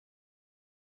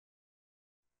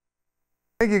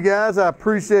Thank you, guys. I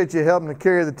appreciate you helping to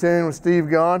carry the tune with Steve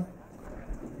gone.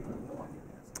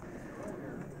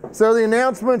 So the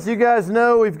announcements, you guys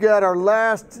know we've got our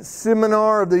last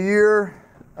seminar of the year.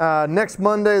 Next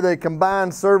Monday, they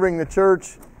combine serving the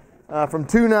church from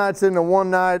 2 nights into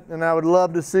 1 night, and I would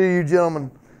love to see you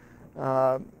gentlemen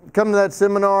come to that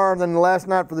seminar. Then the last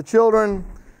night for the children,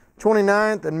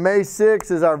 29th, and May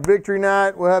 6th is our victory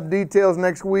night. We'll have details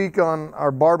next week on our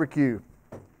barbecue.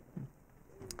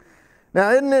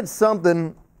 Now, isn't it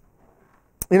something,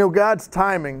 God's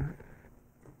timing.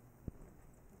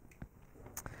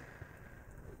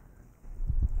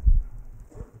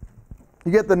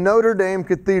 You get the Notre Dame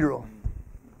Cathedral.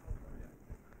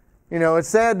 It's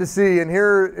sad to see, and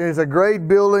here is a great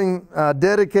building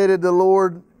dedicated to the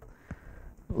Lord.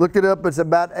 Look it up, it's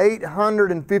about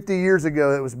 850 years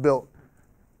ago it was built.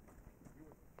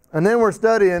 And then we're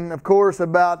studying, of course,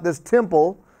 about this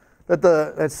temple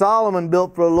that Solomon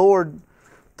built for the Lord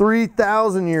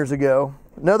 3,000 years ago.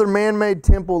 Another man-made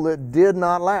temple that did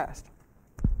not last.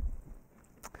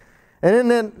 And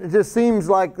then it just seems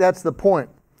like that's the point.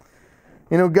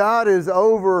 God is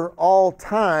over all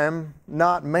time,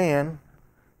 not man.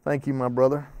 Thank you, my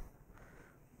brother.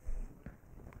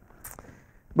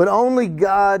 But only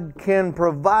God can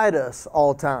provide us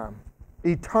all time,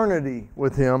 eternity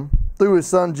with Him through His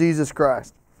Son, Jesus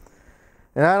Christ.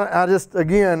 And I just,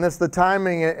 again, that's the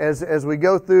timing as we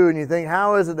go through and you think,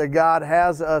 how is it that God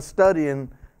has us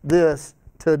studying this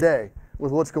today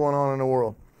with what's going on in the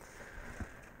world?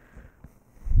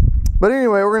 But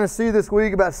anyway, we're going to see this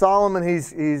week about Solomon.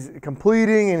 He's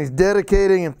completing and he's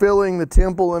dedicating and filling the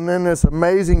temple, and then this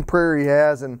amazing prayer he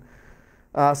has. And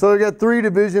so we got 3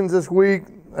 divisions this week,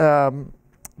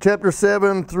 chapter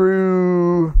 7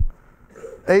 through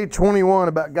 8:21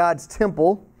 about God's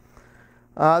temple.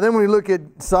 Then we look at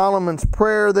Solomon's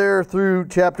prayer there through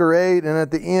chapter 8, and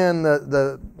at the end,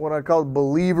 the what I call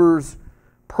believers'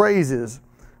 praises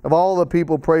of all the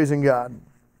people praising God.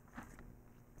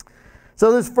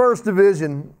 So this first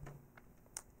division,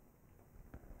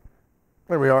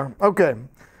 there we are. Okay,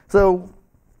 so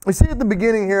we see at the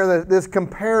beginning here that this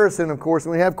comparison, of course,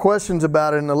 and we have questions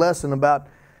about it in the lesson about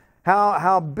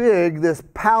how big this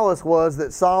palace was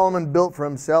that Solomon built for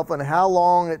himself and how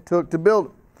long it took to build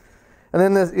it.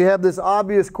 And then you have this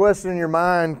obvious question in your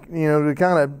mind, to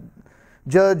kind of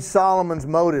judge Solomon's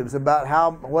motives about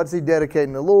what's he dedicating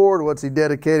to the Lord, what's he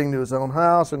dedicating to his own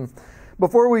house. And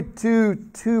before we do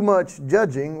too much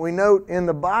judging, we note in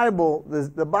the Bible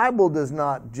does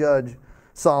not judge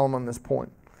Solomon this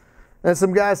point. And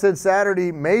some guy said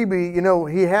Saturday, maybe,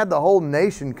 he had the whole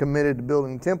nation committed to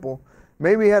building the temple.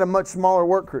 Maybe he had a much smaller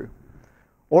work crew.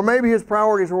 Or maybe his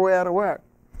priorities were way out of whack.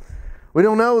 We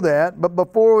don't know that, but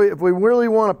if we really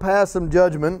want to pass some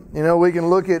judgment, we can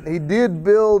look at, he did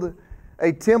build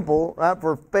a temple, right,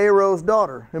 for Pharaoh's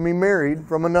daughter, whom he married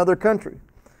from another country.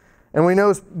 And we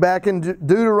know back in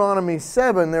Deuteronomy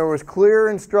 7, there was clear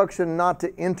instruction not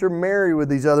to intermarry with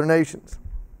these other nations.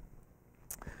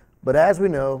 But as we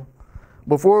know,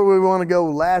 before we want to go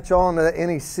latch on to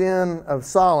any sin of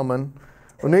Solomon,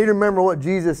 we need to remember what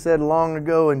Jesus said long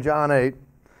ago in John 8.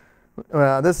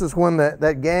 This is when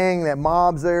that gang, that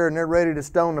mob's there, and they're ready to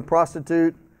stone the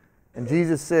prostitute. And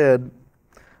Jesus said,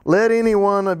 "Let any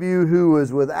one of you who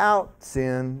is without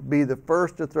sin be the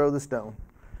first to throw the stone."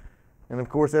 And of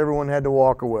course, everyone had to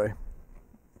walk away.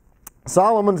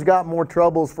 Solomon's got more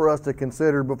troubles for us to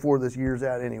consider before this year's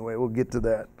out anyway. We'll get to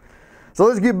that. So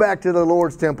let's get back to the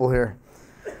Lord's temple here.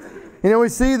 We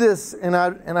see this, and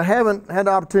I haven't had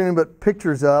the opportunity to put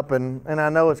pictures up, and I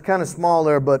know it's kind of small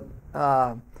there,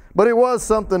 but it was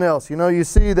something else. You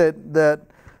see that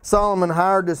Solomon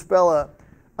hired this fella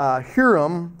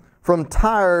Hiram from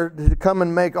Tyre to come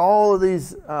and make all of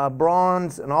these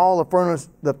bronze and all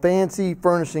the fancy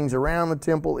furnishings around the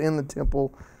temple, in the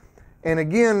temple. And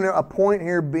again, a point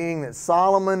here being that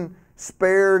Solomon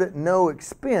spared no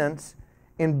expense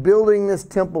in building this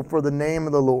temple for the name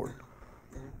of the Lord.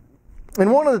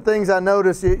 And one of the things I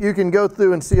noticed, you can go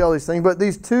through and see all these things, but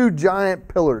these 2 giant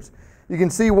pillars, you can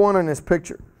see one in this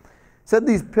picture. Said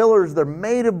these pillars, they're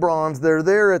made of bronze. They're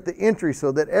there at the entry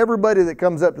so that everybody that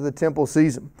comes up to the temple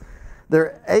sees them.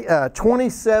 They're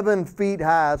 27 feet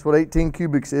high. That's what 18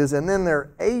 cubits is. And then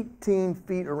they're 18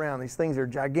 feet around. These things are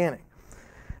gigantic.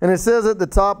 And it says at the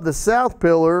top, the south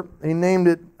pillar, he named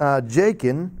it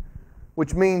Jachin,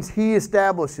 which means he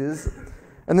establishes.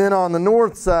 And then on the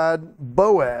north side,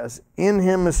 Boaz, in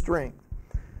him is strength.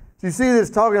 So you see this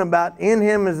talking about in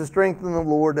him is the strength of the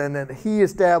Lord, and that he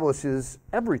establishes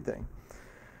everything.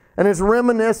 And it's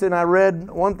reminiscent, I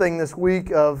read one thing this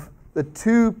week, of the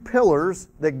 2 pillars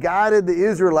that guided the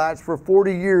Israelites for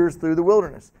 40 years through the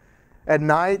wilderness. At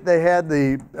night they had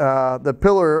the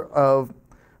pillar of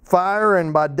fire,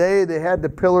 and by day they had the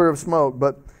pillar of smoke.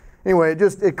 But anyway,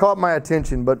 it caught my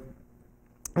attention. But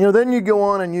then you go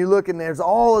on and you look, and there's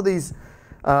all of these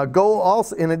gold.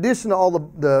 Also, in addition to all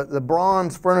the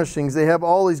bronze furnishings, they have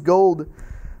all these gold.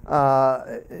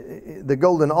 The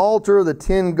golden altar, the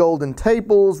 10 golden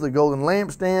taples, the golden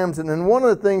lampstands, and then one of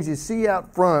the things you see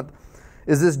out front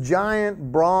is this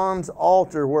giant bronze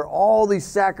altar where all these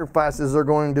sacrifices are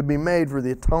going to be made for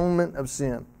the atonement of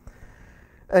sin.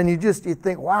 And you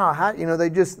think, wow, how,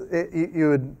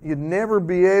 you'd never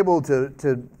be able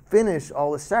to finish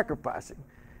all the sacrificing.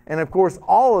 And of course,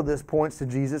 all of this points to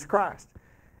Jesus Christ.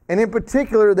 And in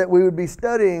particular, that we would be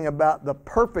studying about the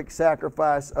perfect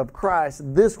sacrifice of Christ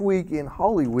this week in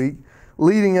Holy Week,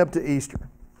 leading up to Easter.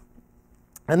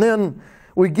 And then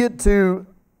we get to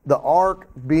the ark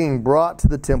being brought to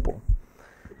the temple.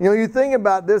 You think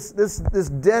about this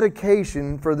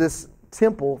dedication for this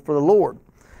temple for the Lord.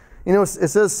 It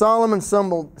says Solomon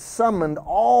summoned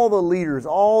all the leaders,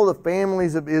 all the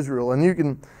families of Israel,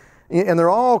 and they're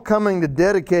all coming to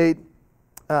dedicate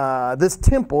this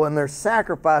temple, and they're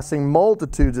sacrificing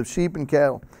multitudes of sheep and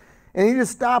cattle. And you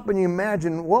just stop and you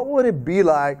imagine, what would it be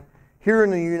like here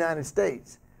in the United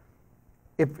States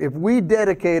if we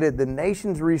dedicated the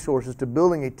nation's resources to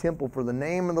building a temple for the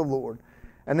name of the Lord,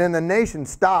 and then the nation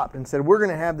stopped and said, we're going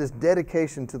to have this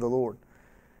dedication to the Lord.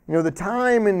 The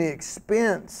time and the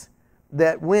expense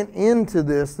that went into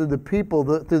this through the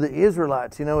people, through the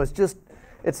Israelites,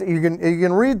 you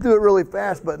can read through it really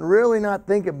fast, but really not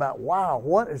think about, wow,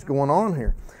 what is going on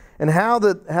here, and how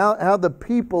the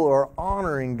people are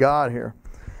honoring God here.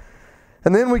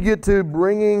 And then we get to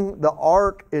bringing the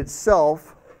ark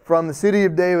itself from the city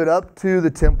of David up to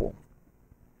the temple,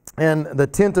 and the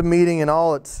tent of meeting and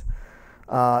all its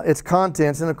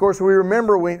contents. And of course, we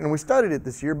remember and we studied it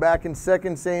this year back in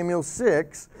 2 Samuel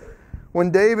 6. When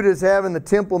David is having the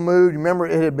temple moved, remember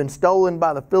it had been stolen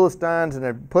by the Philistines, and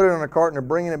they put it on a cart and they're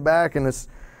bringing it back. And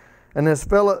this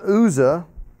fellow Uzzah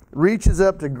reaches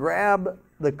up to grab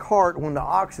the cart when the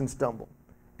oxen stumble,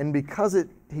 and because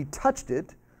he touched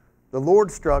it, the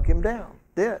Lord struck him down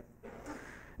dead.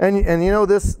 And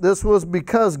this was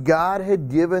because God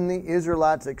had given the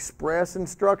Israelites express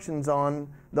instructions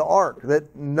on the ark,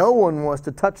 that no one was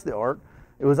to touch the ark.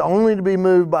 It was only to be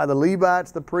moved by the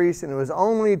Levites, the priests, and it was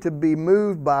only to be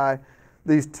moved by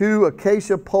these 2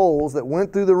 acacia poles that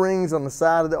went through the rings on the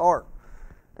side of the ark.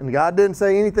 And God didn't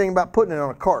say anything about putting it on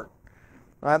a cart.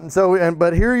 Right?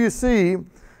 But here you see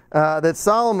that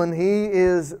Solomon, he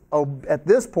is, at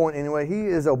this point anyway, he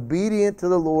is obedient to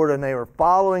the Lord, and they are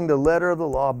following the letter of the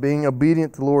law, being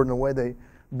obedient to the Lord in the way they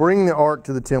bring the ark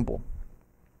to the temple.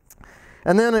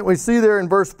 And then we see there in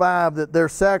verse 5 that they're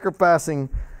sacrificing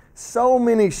so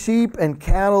many sheep and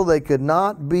cattle they could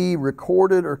not be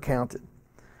recorded or counted.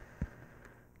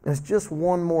 And it's just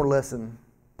one more lesson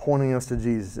pointing us to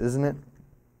Jesus, isn't it?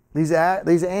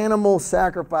 These animal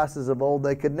sacrifices of old,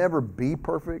 they could never be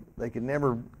perfect. They could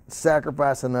never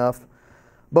sacrifice enough.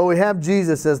 But we have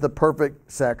Jesus as the perfect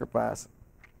sacrifice.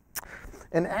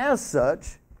 And as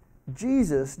such,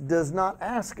 Jesus does not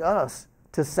ask us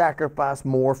to sacrifice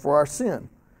more for our sin,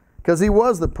 because he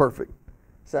was the perfect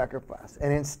sacrifice.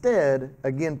 And instead,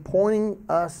 again, pointing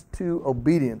us to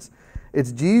obedience.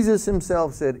 It's Jesus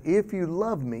himself said, if you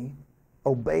love me,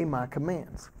 obey my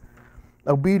commands.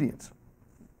 Obedience.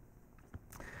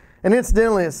 And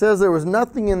incidentally, it says there was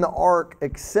nothing in the ark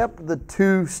except the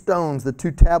 2 stones, the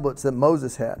 2 tablets that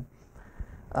Moses had.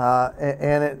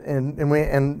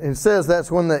 And it says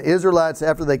that's when the Israelites,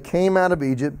 after they came out of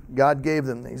Egypt, God gave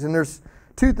them these. And there's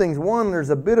 2 things. One, there's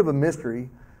a bit of a mystery.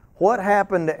 What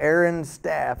happened to Aaron's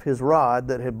staff, his rod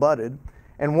that had budded,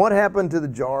 and what happened to the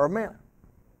jar of manna?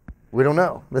 We don't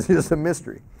know. This is just a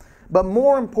mystery. But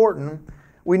more important,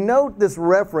 we note this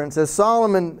reference as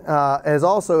Solomon,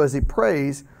 as he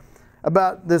prays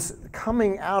about this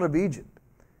coming out of Egypt.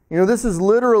 This is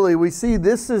literally, we see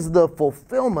this is the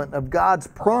fulfillment of God's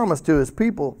promise to his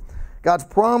people. God's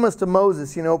promise to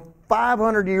Moses,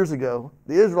 500 years ago,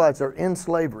 the Israelites are in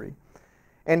slavery.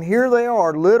 And here they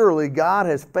are, literally, God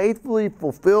has faithfully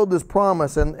fulfilled this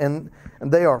promise, and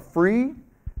they are free.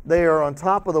 They are on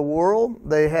top of the world.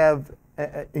 They have,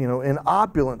 in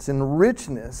opulence, in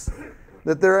richness,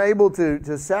 that they're able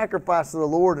to sacrifice to the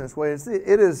Lord in this way.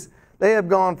 They have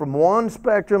gone from one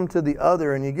spectrum to the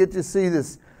other, and you get to see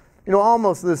this,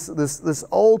 almost this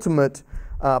ultimate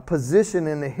position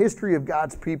in the history of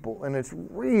God's people. And it's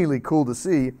really cool to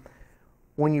see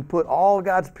when you put all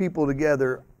God's people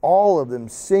together, all of them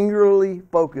singularly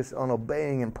focused on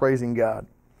obeying and praising God.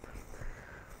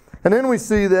 And then we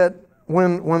see that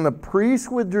when the priests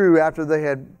withdrew after they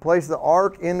had placed the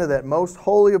ark into that most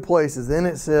holy of places, then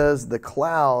it says the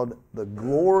cloud, the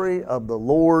glory of the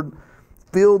Lord,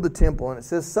 filled the temple. And it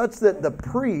says such that the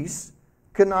priests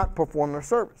could not perform their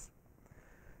service.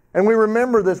 And we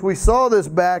remember this. We saw this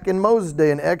back in Moses'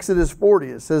 day in Exodus 40.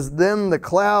 It says, then the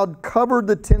cloud covered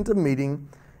the tent of meeting,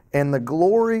 and the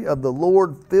glory of the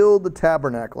Lord filled the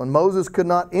tabernacle. And Moses could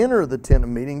not enter the tent of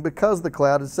meeting because the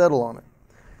cloud had settled on it.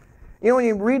 You know, when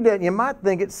you read that, you might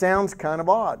think it sounds kind of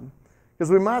odd. Because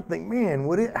we might think,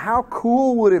 man, how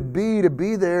cool would it be to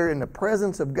be there in the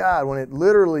presence of God when it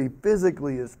literally,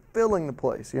 physically is filling the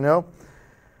place, you know?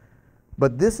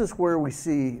 But this is where we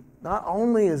see not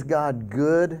only is God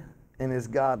good and is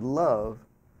God love,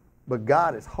 but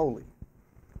God is holy.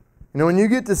 You know, when you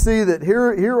get to see that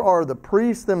here are the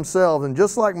priests themselves, and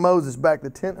just like Moses back at the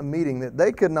tent of meeting, that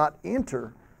they could not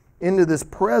enter into this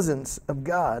presence of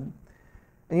God.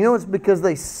 And you know, it's because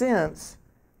they sense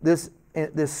this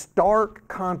stark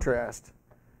contrast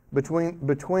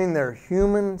between their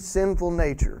human sinful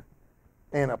nature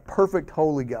and a perfect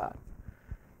holy God.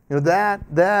 You know,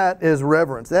 that is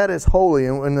reverence. That is holy.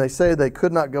 And when they say they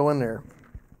could not go in there.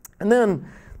 And then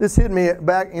this hit me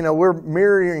back, you know, we're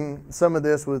mirroring some of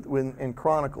this in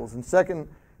Chronicles. In 2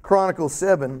 Chronicles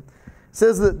 7, it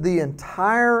says that the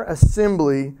entire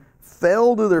assembly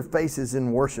fell to their faces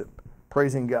in worship,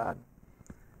 praising God.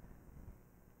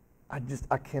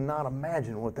 I cannot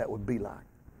imagine what that would be like.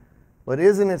 But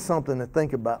isn't it something to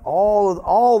think about?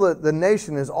 The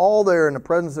nation is all there in the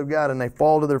presence of God, and they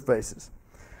fall to their faces.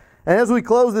 And as we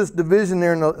close this division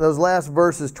there in those last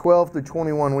verses 12 through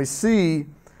 21, we see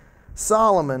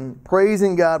Solomon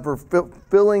praising God for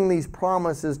fulfilling these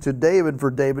promises to David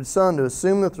for David's son to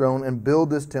assume the throne and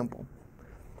build this temple.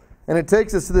 And it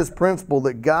takes us to this principle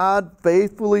that God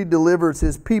faithfully delivers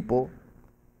His people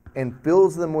and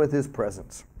fills them with His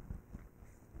presence.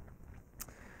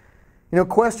 You know,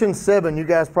 question 7, you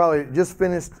guys probably just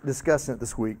finished discussing it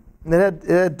this week. And it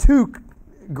had two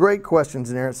great questions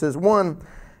in there. It says, 1,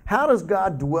 how does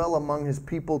God dwell among His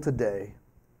people today?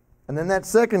 And then that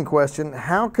second question,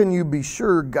 how can you be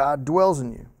sure God dwells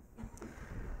in you?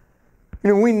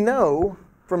 You know, we know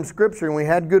from Scripture, and we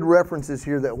had good references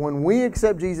here, that when we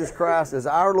accept Jesus Christ as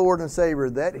our Lord and Savior,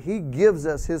 that He gives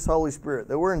us His Holy Spirit,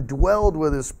 that we're indwelled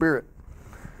with His Spirit.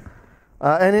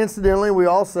 And incidentally, we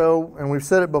also, and we've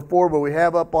said it before, but we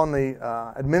have up on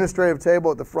the administrative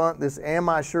table at the front this Am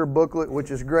I Sure booklet,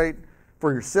 which is great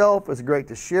for yourself. It's great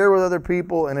to share with other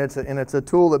people, and it's a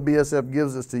tool that BSF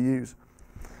gives us to use.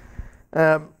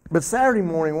 But Saturday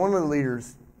morning, one of the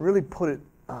leaders really put it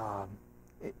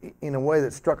in a way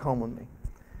that struck home with me.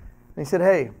 And he said,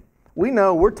 hey,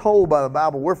 we're told by the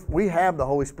Bible, we have the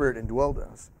Holy Spirit indwelled in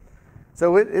us.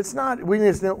 So it's not,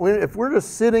 if we're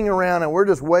just sitting around and we're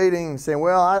just waiting and saying,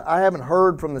 well, I haven't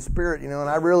heard from the Spirit, you know,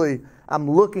 and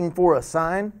I'm looking for a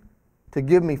sign to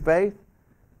give me faith,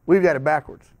 we've got it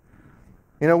backwards.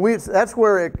 You know, that's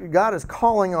where God is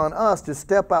calling on us to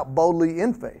step out boldly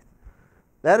in faith.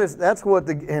 That's what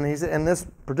and this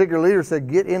particular leader said,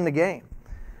 get in the game.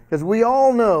 Because we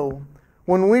all know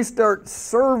when we start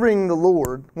serving the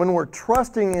Lord, when we're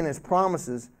trusting in His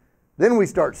promises, then we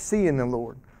start seeing the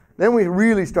Lord. Then we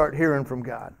really start hearing from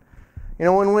God. You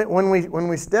know, when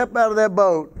we step out of that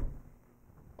boat,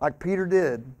 like Peter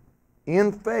did,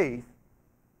 in faith,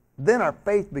 then our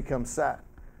faith becomes sight.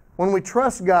 When we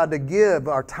trust God to give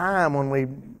our time,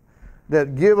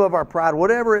 that give of our pride,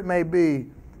 whatever it may be,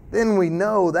 then we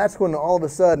know that's when all of a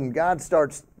sudden God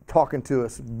starts talking to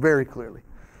us very clearly.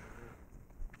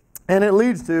 And it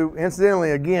leads to,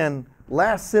 incidentally, again,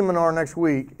 last seminar next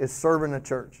week is serving the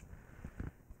church.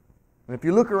 And if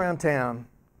you look around town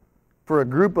for a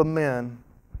group of men,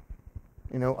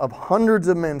 you know, of hundreds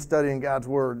of men studying God's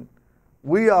Word,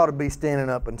 we ought to be standing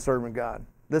up and serving God.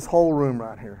 This whole room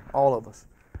right here, all of us.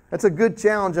 That's a good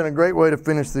challenge and a great way to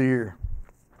finish the year.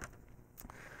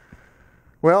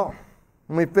 Well,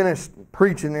 let me finish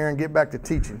preaching there and get back to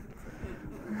teaching.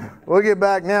 We'll get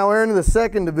back now. We're into the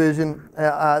second division,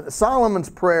 Solomon's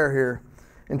prayer here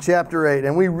in chapter 8.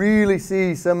 And we really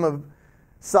see some of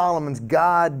Solomon's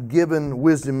God-given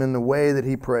wisdom in the way that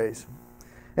he prays.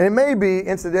 And it may be,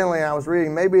 incidentally, I was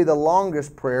reading, maybe the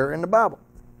longest prayer in the Bible.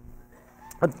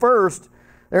 At first,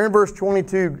 there in verse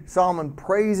 22, Solomon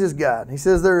praises God. He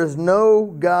says, there is no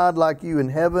God like you in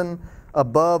heaven,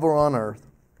 above, or on earth.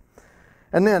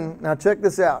 And then, now check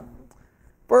this out.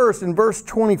 First, in verse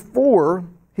 24,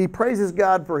 he praises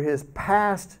God for His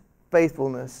past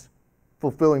faithfulness,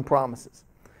 fulfilling promises.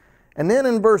 And then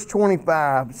in verse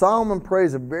 25, Solomon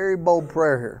prays a very bold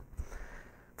prayer here.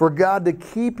 For God to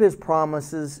keep His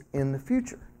promises in the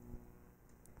future.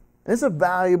 And it's a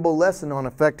valuable lesson on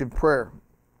effective prayer.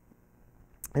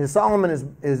 And Solomon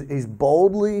is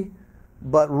boldly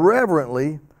but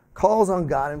reverently calls on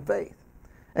God in faith.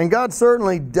 And God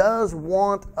certainly does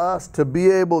want us to be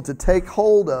able to take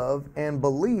hold of and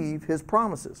believe His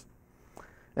promises.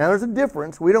 Now there's a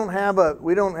difference. We don't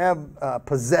have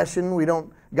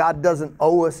possession. God doesn't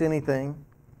owe us anything.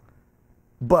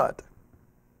 But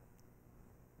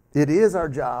it is our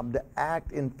job to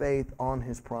act in faith on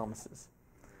His promises.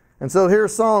 And so here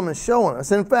Solomon is showing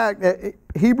us. In fact,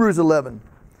 Hebrews 11.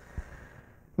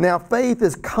 Now faith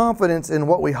is confidence in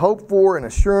what we hope for and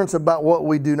assurance about what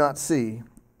we do not see.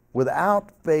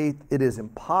 Without faith, it is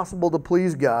impossible to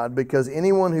please God, because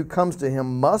anyone who comes to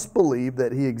Him must believe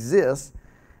that He exists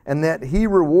and that He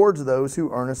rewards those who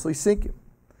earnestly seek Him.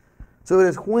 So it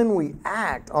is when we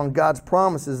act on God's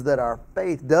promises that our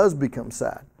faith does become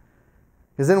sight,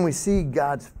 because then we see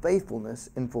God's faithfulness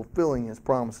in fulfilling His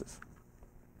promises.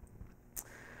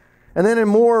 And then in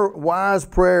more wise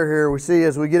prayer here, we see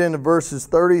as we get into verses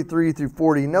 33 through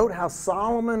 40, note how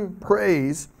Solomon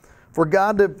prays for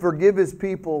God to forgive His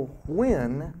people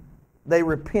when they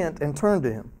repent and turn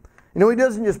to Him. You know, He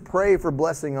doesn't just pray for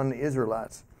blessing on the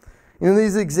Israelites. You know,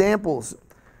 these examples,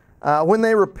 when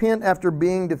they repent after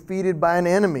being defeated by an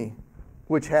enemy,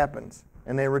 which happens,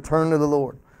 and they return to the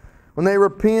Lord. When they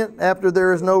repent after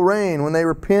there is no rain. When they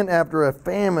repent after a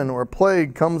famine or a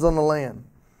plague comes on the land.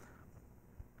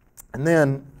 And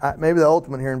then, maybe the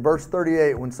ultimate here, in verse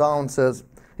 38, when Solomon says,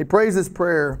 he prays this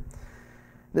prayer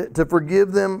to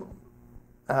forgive them.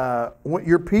 When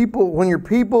your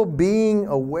people being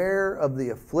aware of the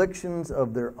afflictions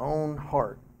of their own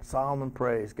heart. Solomon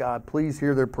prays, God, please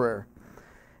hear their prayer.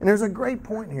 And there's a great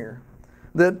point here,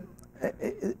 that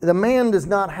the man does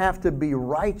not have to be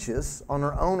righteous on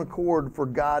her own accord for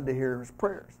God to hear his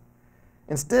prayers.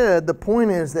 Instead, the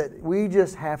point is that we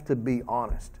just have to be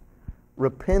honest,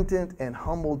 repentant, and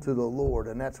humble to the Lord,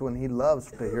 and that's when He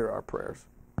loves to hear our prayers.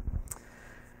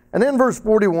 And then verse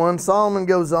 41, Solomon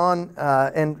goes on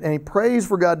and he prays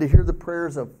for God to hear the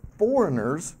prayers of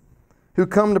foreigners who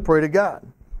come to pray to God.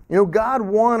 You know, God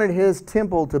wanted His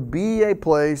temple to be a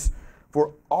place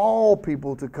for all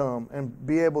people to come and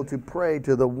be able to pray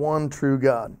to the one true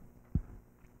God.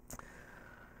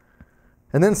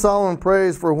 And then Solomon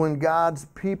prays for when God's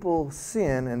people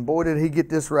sin, and boy did he get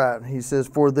this right. He says,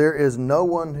 for there is no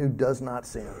one who does not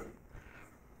sin.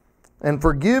 And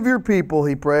forgive your people,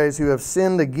 he prays, who have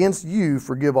sinned against you.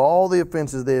 Forgive all the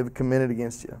offenses they have committed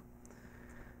against you.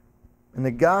 And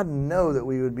that God know that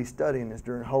we would be studying this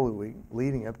during Holy Week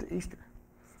leading up to Easter.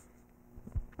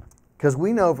 Because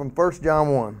we know from 1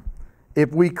 John 1,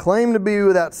 if we claim to be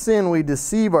without sin, we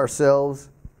deceive ourselves,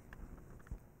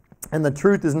 and the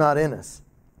truth is not in us.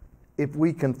 If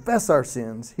we confess our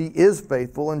sins, He is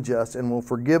faithful and just and will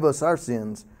forgive us our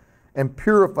sins and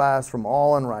purify us from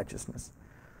all unrighteousness.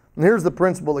 And here's the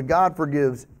principle, that God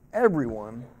forgives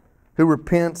everyone who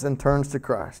repents and turns to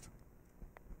Christ.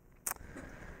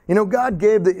 You know, God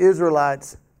gave the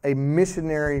Israelites a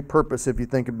missionary purpose, if you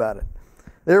think about it.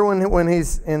 There when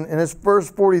he's in his verse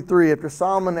 43, after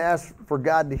Solomon asked for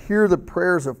God to hear the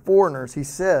prayers of foreigners, he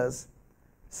says,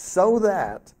 so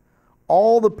that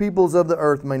all the peoples of the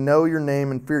earth may know your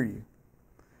name and fear you.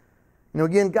 You know,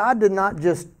 again, God did not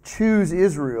just choose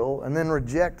Israel and then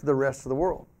reject the rest of the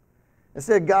world.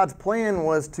 Instead, God's plan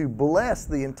was to bless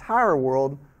the entire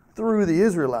world through the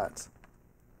Israelites.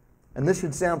 And this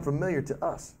should sound familiar to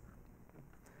us.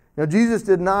 You know, Jesus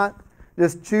did not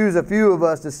just choose a few of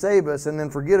us to save us and then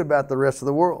forget about the rest of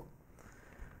the world.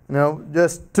 You know,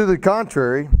 just to the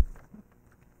contrary,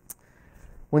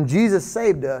 when Jesus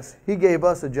saved us, He gave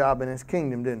us a job in His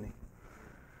kingdom, didn't He?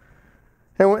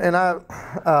 And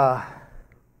I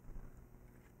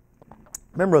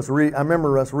remember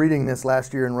us reading this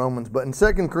last year in Romans, but in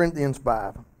 2 Corinthians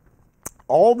 5,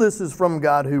 all this is from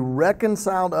God who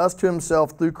reconciled us to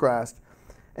Himself through Christ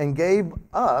and gave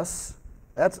us,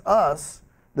 that's us,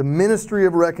 the ministry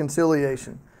of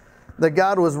reconciliation. That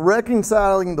God was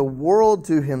reconciling the world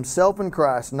to Himself in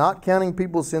Christ, not counting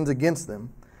people's sins against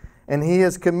them. And He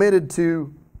has committed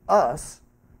to us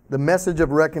the message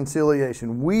of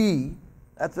reconciliation. We,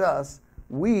 that's us,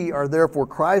 we are therefore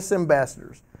Christ's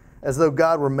ambassadors, as though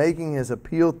God were making His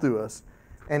appeal through us.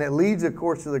 And it leads, of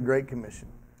course, to the Great Commission.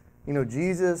 You know,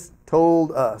 Jesus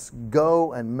told us,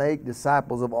 go and make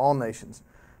disciples of all nations,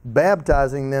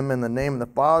 baptizing them in the name of the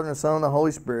Father and the Son and the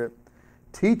Holy Spirit,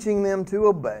 teaching them to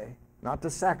obey, not to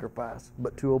sacrifice,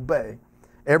 but to obey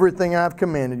everything I've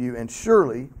commanded you. And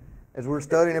surely, as we're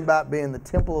studying about being the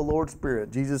temple of the Lord's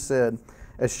Spirit, Jesus said,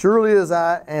 as surely as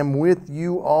I am with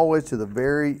you always to the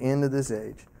very end of this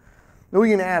age. Now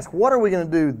we can ask, what are we going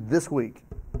to do this week?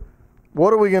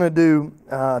 What are we going to do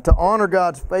to honor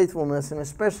God's faithfulness, and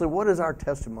especially what is our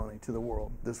testimony to the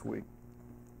world this week?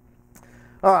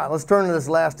 All right, let's turn to this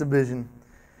last division,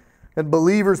 at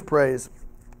believers' praise.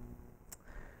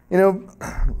 You know,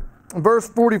 verse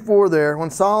 44 there, when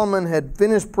Solomon had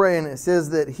finished praying, it says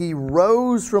that he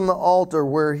rose from the altar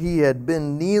where he had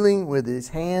been kneeling with his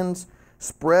hands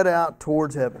spread out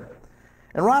towards heaven.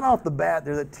 And right off the bat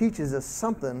there, that teaches us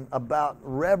something about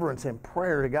reverence and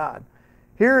prayer to God.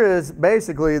 Here is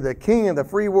basically the king of the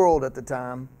free world at the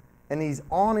time, and he's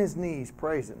on his knees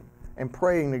praising and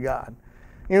praying to God.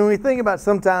 You know, when we think about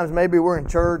sometimes maybe we're in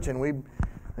church and we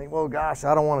think, well, gosh,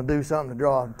 I don't want to do something to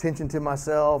draw attention to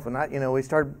myself. And,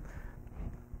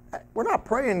 we're not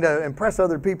praying to impress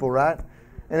other people, right?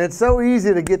 And it's so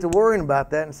easy to get to worrying about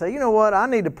that and say, you know what, I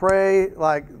need to pray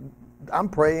like I'm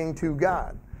praying to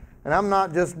God. And I'm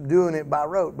not just doing it by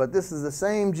rote, but this is the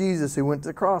same Jesus who went to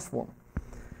the cross for me.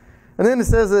 And then it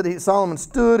says that Solomon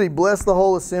stood, he blessed the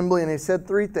whole assembly, and he said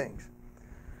three things.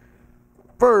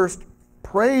 First,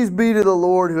 praise be to the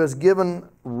Lord who has given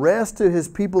rest to his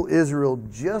people Israel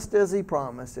just as he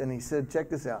promised. And he said, check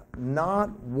this out, not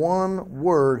one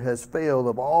word has failed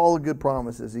of all the good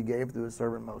promises he gave through his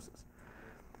servant Moses.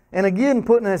 And again,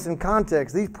 putting this in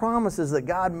context, these promises that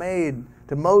God made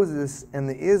to Moses and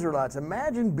the Israelites,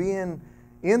 imagine being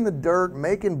in the dirt,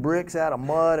 making bricks out of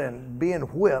mud and being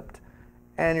whipped,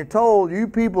 and you're told you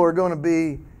people are going to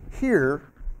be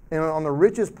here on the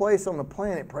richest place on the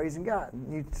planet praising God.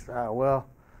 And you well,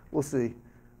 we'll see.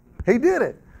 He did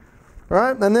it.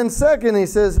 Right? And then second, he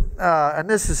says, and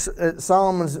this is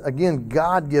Solomon's, again,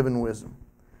 God-given wisdom.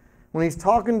 When he's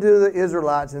talking to the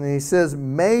Israelites and he says,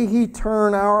 may he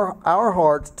turn our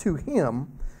hearts to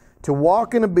him to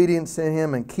walk in obedience to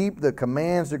him and keep the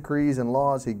commands, decrees, and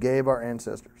laws he gave our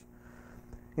ancestors.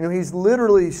 You know, he's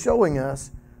literally showing us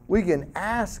we can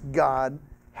ask God,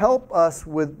 help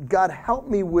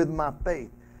me with my faith.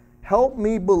 Help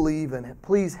me believe in it.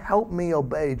 Please help me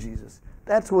obey Jesus.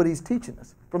 That's what he's teaching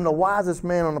us from the wisest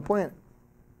man on the planet.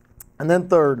 And then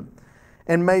third,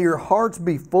 and may your hearts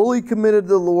be fully committed to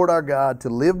the Lord our God to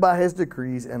live by his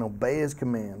decrees and obey his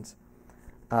commands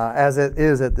as it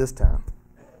is at this time.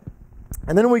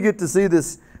 And then we get to see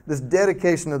this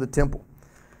dedication of the temple.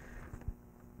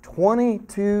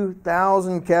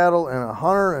 22,000 cattle and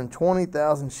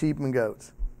 120,000 sheep and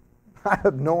goats. I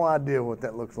have no idea what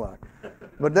that looks like.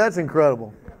 But that's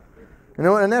incredible. You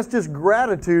know, and that's just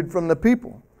gratitude from the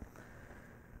people.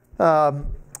 And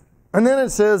then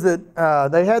it says that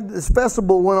they had this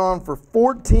festival went on for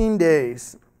 14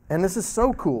 days. And this is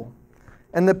so cool.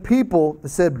 And the people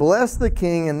said, bless the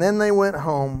king, and then they went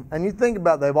home. And you think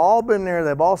about it, they've all been there,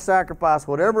 they've all sacrificed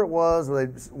whatever it was.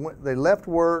 They left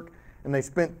work, and they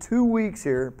spent 2 weeks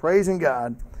here praising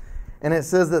God. And it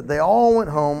says that they all went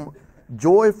home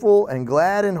joyful and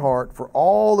glad in heart for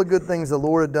all the good things the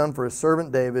Lord had done for his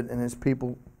servant David and his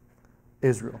people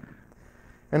Israel.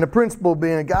 And the principle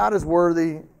being God is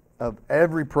worthy of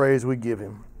every praise we give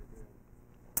him.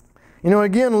 You know,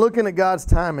 again, looking at God's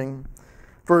timing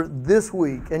for this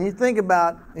week, and you think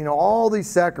about, you know, all these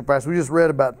sacrifices, we just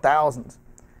read about thousands,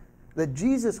 that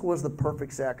Jesus was the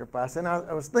perfect sacrifice. And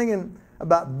I was thinking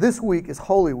about this week as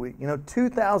Holy Week. You know,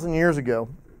 2,000 years ago,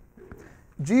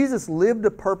 Jesus lived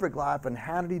a perfect life, and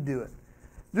how did he do it?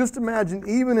 Just imagine,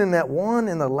 even in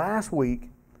the last week,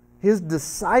 his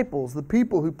disciples, the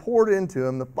people who poured into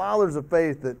him, the fathers of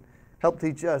faith that helped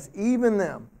teach us, even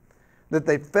them, that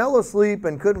they fell asleep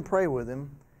and couldn't pray with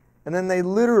him, and then they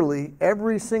literally,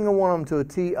 every single one of them to a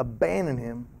T, abandoned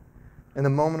him in the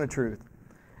moment of truth.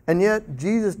 And yet,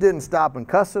 Jesus didn't stop and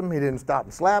cuss them. He didn't stop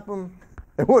and slap them.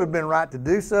 It would have been right to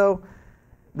do so.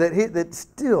 That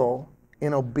still,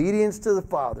 in obedience to the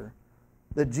Father,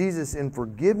 that Jesus, in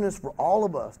forgiveness for all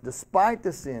of us, despite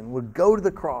the sin, would go to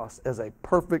the cross as a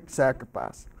perfect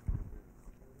sacrifice.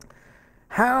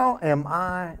 How am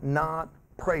I not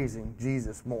praising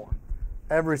Jesus more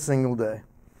every single day?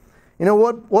 You know,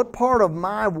 what part of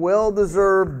my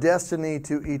well-deserved destiny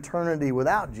to eternity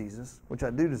without Jesus, which I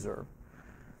do deserve,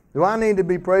 do I need to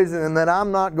be praising him that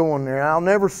I'm not going there? I'll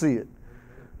never see it,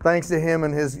 thanks to him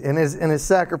and his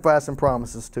sacrifice and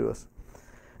promises to us.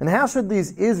 And how should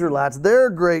these Israelites,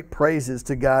 their great praises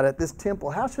to God at this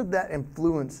temple, how should that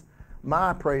influence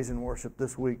my praise and worship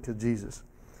this week to Jesus?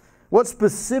 What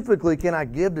specifically can I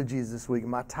give to Jesus this week?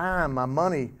 My time, my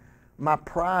money, my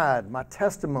pride, my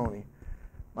testimony,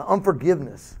 my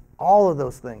unforgiveness, all of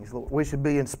those things. We should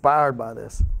be inspired by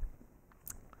this.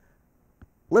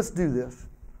 Let's do this.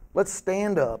 Let's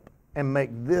stand up and make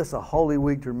this a holy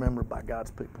week to remember by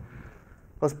God's people.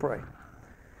 Let's pray.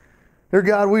 Dear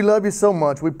God, we love you so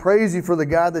much. We praise you for the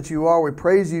God that you are. We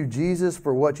praise you, Jesus,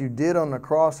 for what you did on the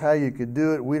cross, how you could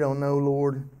do it. We don't know,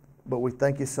 Lord, but we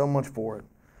thank you so much for it.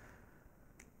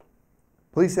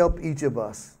 Please help each of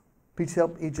us. Please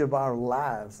help each of our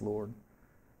lives, Lord,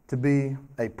 to be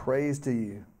a praise to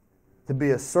you, to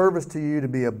be a service to you, to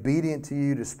be obedient to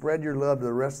you, to spread your love to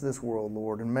the rest of this world,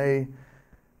 Lord. And may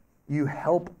you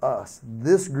help us,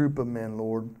 this group of men,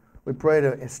 Lord. We pray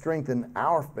to strengthen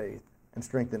our faith and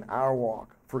strengthen our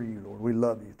walk for you, Lord. We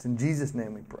love you. It's in Jesus'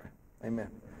 name we pray. Amen.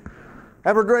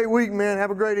 Have a great week, man.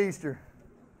 Have a great Easter.